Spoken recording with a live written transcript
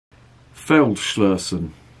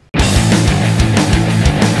Feldschlösschen.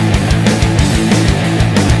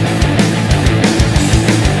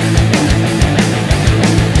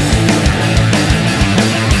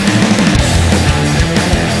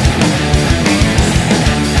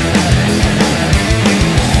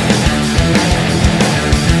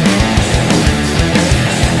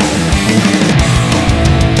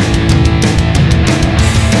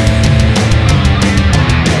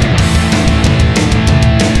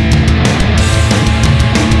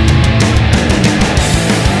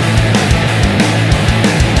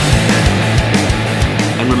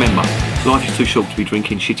 Life is too short to be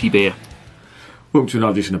drinking shitty beer. Welcome to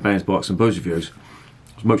another edition of Bands, Bikes and Booze Reviews.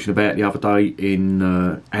 I was mooching about the other day in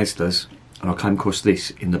Asda's and I came across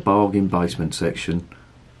this in the bargain basement section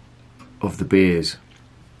of the beers,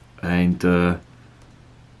 and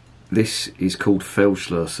this is called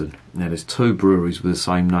Feldschlössen. Now there's two breweries with the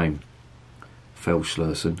same name,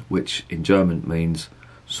 Feldschlössen, which in German means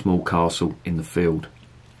small castle in the field.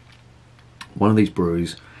 One of these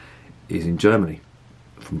breweries is in Germany,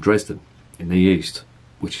 from Dresden in the east,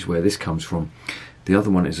 which is where this comes from. The other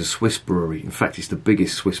one is a Swiss brewery. In fact, it's the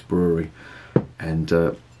biggest Swiss brewery, and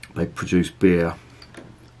they produce beer,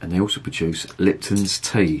 and they also produce Lipton's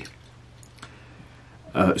tea.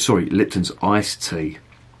 Lipton's iced tea.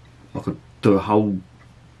 I could do a whole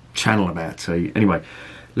channel about tea. Anyway,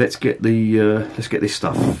 let's get this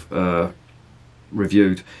stuff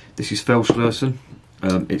reviewed. This is Feldschlössen.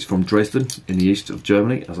 It's from Dresden in the east of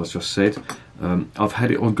Germany, as I just said. I've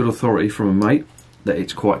had it on good authority from a mate that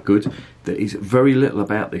it's quite good. There is very little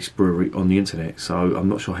about this brewery on the internet, so I'm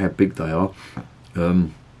not sure how big they are.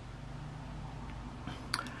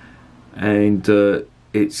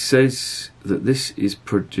 It says that this is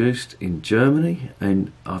produced in Germany,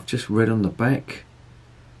 and I've just read on the back,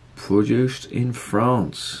 produced in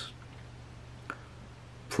France.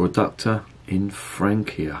 Producta in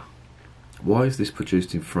Francia. Why is this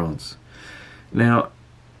produced in France? Now,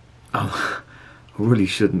 I really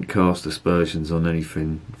shouldn't cast aspersions on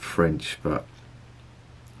anything French, but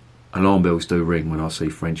alarm bells do ring when I see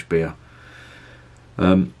French beer.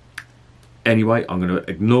 Anyway, I'm going to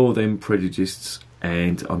ignore them prejudices,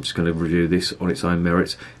 and I'm just going to review this on its own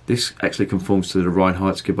merits. This actually conforms to the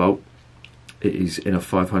Reinheitsgebot. It is in a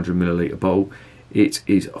 500ml bottle. It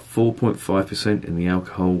is 4.5% in the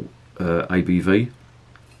alcohol ABV.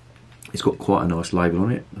 It's got quite a nice label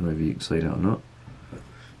on it. I don't know if you can see that or not.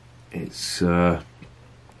 It's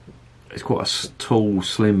quite a tall,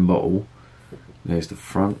 slim bottle. There's the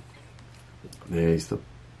front. There's the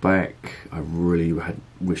back. I really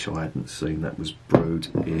wish I hadn't seen that was brewed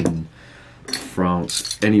in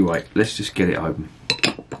France. Anyway, let's just get it open.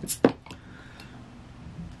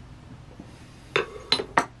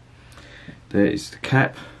 There is the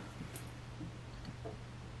cap.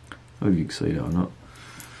 I hope you can see that or not.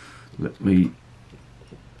 Let me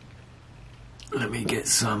get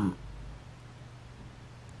some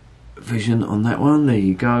vision on that one. There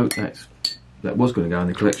you go. That was going to go in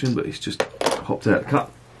the collection, but it's just hopped out of the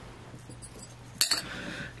cup.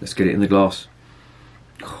 Let's get it in the glass.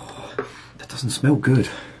 Oh, that doesn't smell good.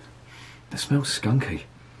 That smells skunky.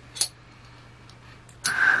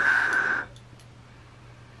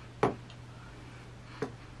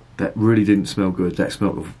 That really didn't smell good. That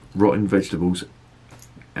smelled of rotten vegetables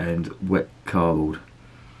and wet cardboard.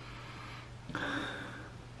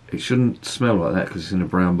 It shouldn't smell like that because it's in a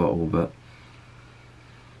brown bottle, but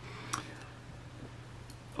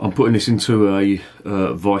I'm putting this into a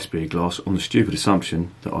Weiss beer glass on the stupid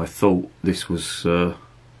assumption that I thought this was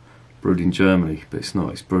brewed in Germany, but it's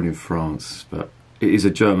not. It's brewed in France, but it is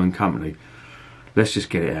a German company. Let's just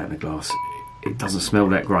get it out in the glass. It doesn't smell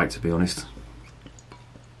that great, to be honest,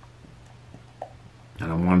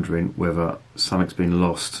 and I'm wondering whether something's been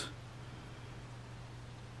lost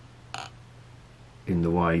in the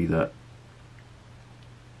way that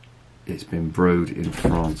it's been brewed in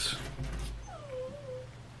France.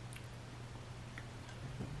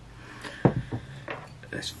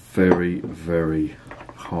 There's very, very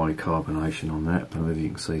high carbonation on that. I don't know if you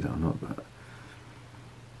can see that or not, but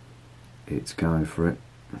it's going for it.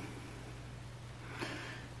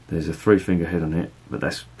 There's a 3-finger head on it, but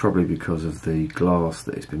that's probably because of the glass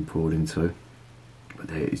that it's been poured into. But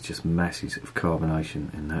there is just masses of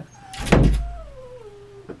carbonation in that.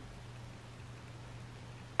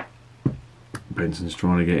 Benson's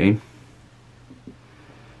trying to get in.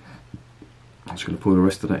 I'm just going to pour the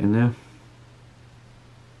rest of that in there.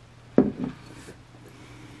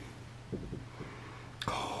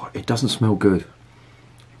 Oh, it doesn't smell good. It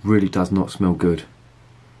really does not smell good.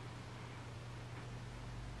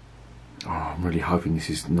 Oh, I'm really hoping this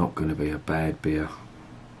is not going to be a bad beer.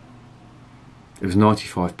 It was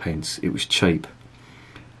 95 pence. It was cheap.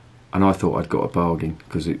 And I thought I'd got a bargain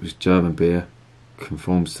because it was German beer,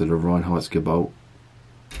 conforms to the Reinheitsgebot,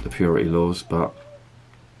 the purity laws, but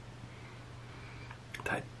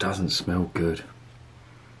that doesn't smell good.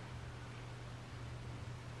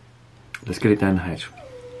 Let's get it down the hatch.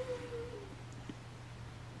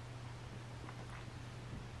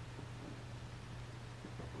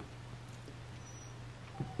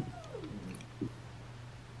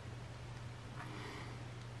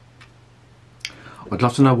 I'd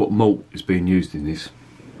love to know what malt is being used in this,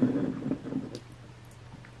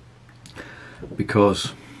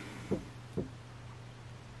 because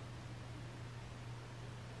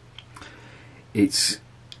it's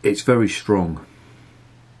very strong.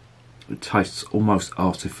 It tastes almost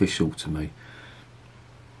artificial to me.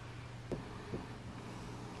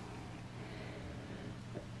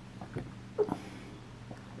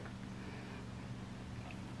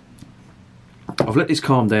 I've let this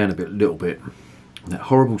calm down a little bit. That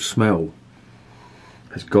horrible smell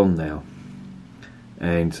has gone now,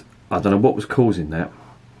 and I don't know what was causing that,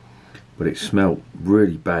 but it smelled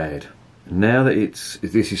really bad. Now that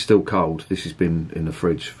this is still cold, this has been in the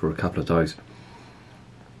fridge for a couple of days.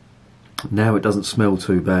 Now it doesn't smell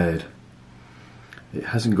too bad. It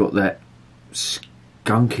hasn't got that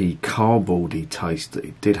skunky, cardboardy taste that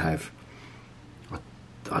it did have.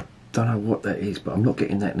 I don't know what that is, but I'm not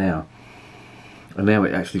getting that now. And now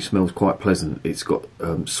it actually smells quite pleasant. It's got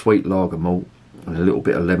sweet lager malt and a little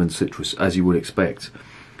bit of lemon citrus, as you would expect.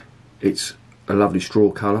 It's a lovely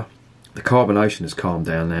straw colour. The carbonation has calmed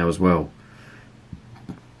down now as well.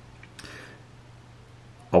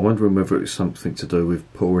 I'm wondering whether it's something to do with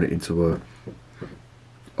pouring it into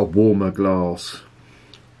a warmer glass,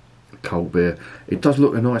 cold beer. It does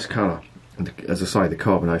look a nice colour, and as I say, the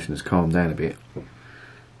carbonation has calmed down a bit,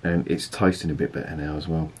 and it's tasting a bit better now as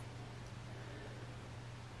well.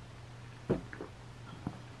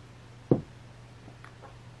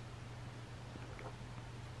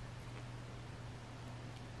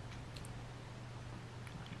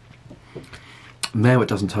 Now it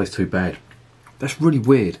doesn't taste too bad. That's really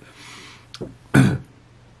weird. I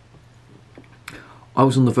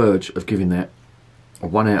was on the verge of giving that a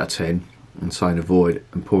 1 out of 10 and saying avoid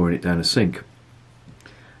and pouring it down the sink.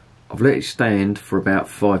 I've let it stand for about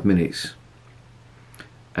 5 minutes,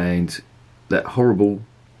 and that horrible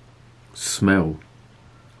smell,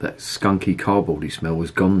 that skunky cardboardy smell,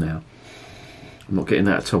 is gone now. I'm not getting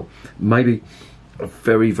that at all. Maybe a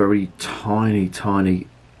very, very tiny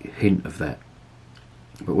hint of that.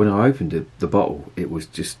 But when I opened the bottle, it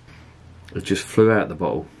just flew out the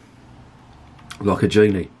bottle like a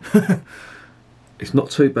genie. It's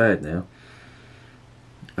not too bad now,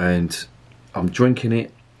 and I'm drinking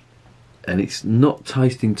it, and it's not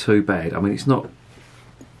tasting too bad. I mean, it's not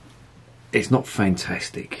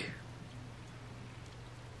fantastic.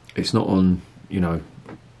 It's not on, you know,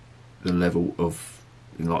 the level of,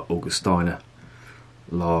 you know, like Augustiner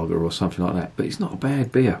lager or something like that, but it's not a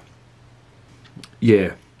bad beer.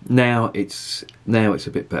 Yeah, now it's a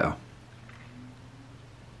bit better.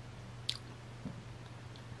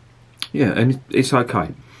 Yeah, and it's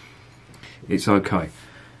okay. It's okay.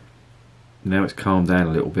 Now it's calmed down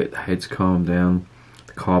a little bit. The head's calmed down.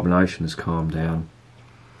 The carbonation has calmed down.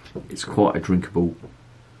 It's quite a drinkable.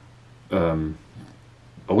 I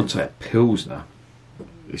wouldn't say a Pilsner.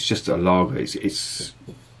 It's just a lager. It's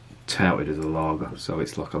touted as a lager, so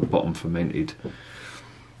it's like a bottom fermented,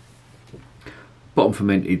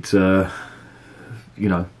 you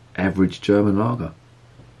know, average German lager.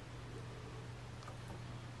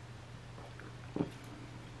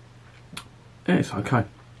 Yeah, it's okay.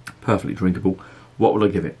 Perfectly drinkable. What will I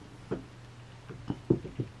give it?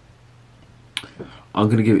 I'm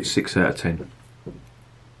going to give it 6 out of 10.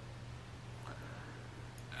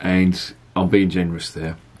 And I'm being generous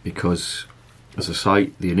there because, as I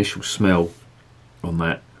say, the initial smell on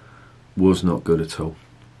that was not good at all.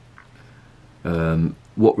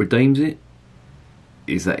 What redeems it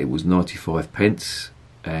is that it was 95 pence,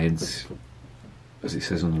 and as it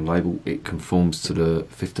says on the label, it conforms to the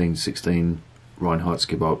 1516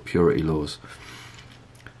 Reinheitsgebot purity laws.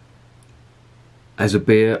 As a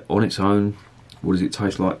beer on its own, what does it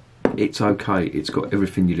taste like? It's okay. It's got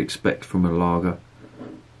everything you'd expect from a lager,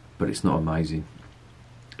 but it's not amazing.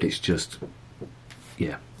 It's just,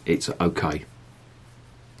 yeah, it's okay.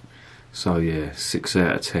 So yeah, 6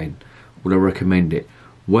 out of 10. Would I recommend it?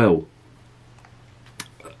 Well,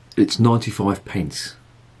 it's 95 pence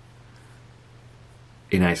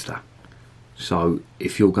in Asda. So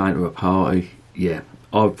if you're going to a party, yeah,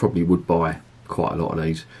 I probably would buy quite a lot of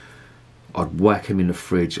these. I'd whack them in the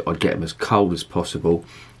fridge. I'd get them as cold as possible.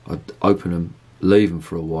 I'd open them leave them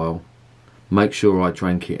for a while. Make sure I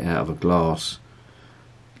drank it out of a glass,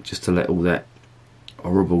 just to let all that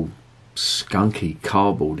horrible, skunky,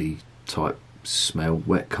 cardboardy type smell,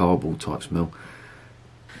 wet cardboard type smell.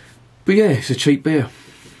 But yeah, it's a cheap beer.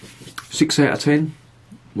 6 out of 10.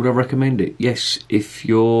 Would I recommend it? Yes, if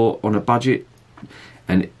you're on a budget.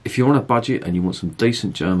 And if you're on a budget and you want some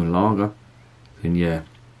decent German lager, then yeah,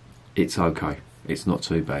 it's okay. It's not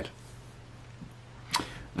too bad.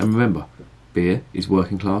 And remember, beer is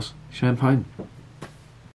working class champagne.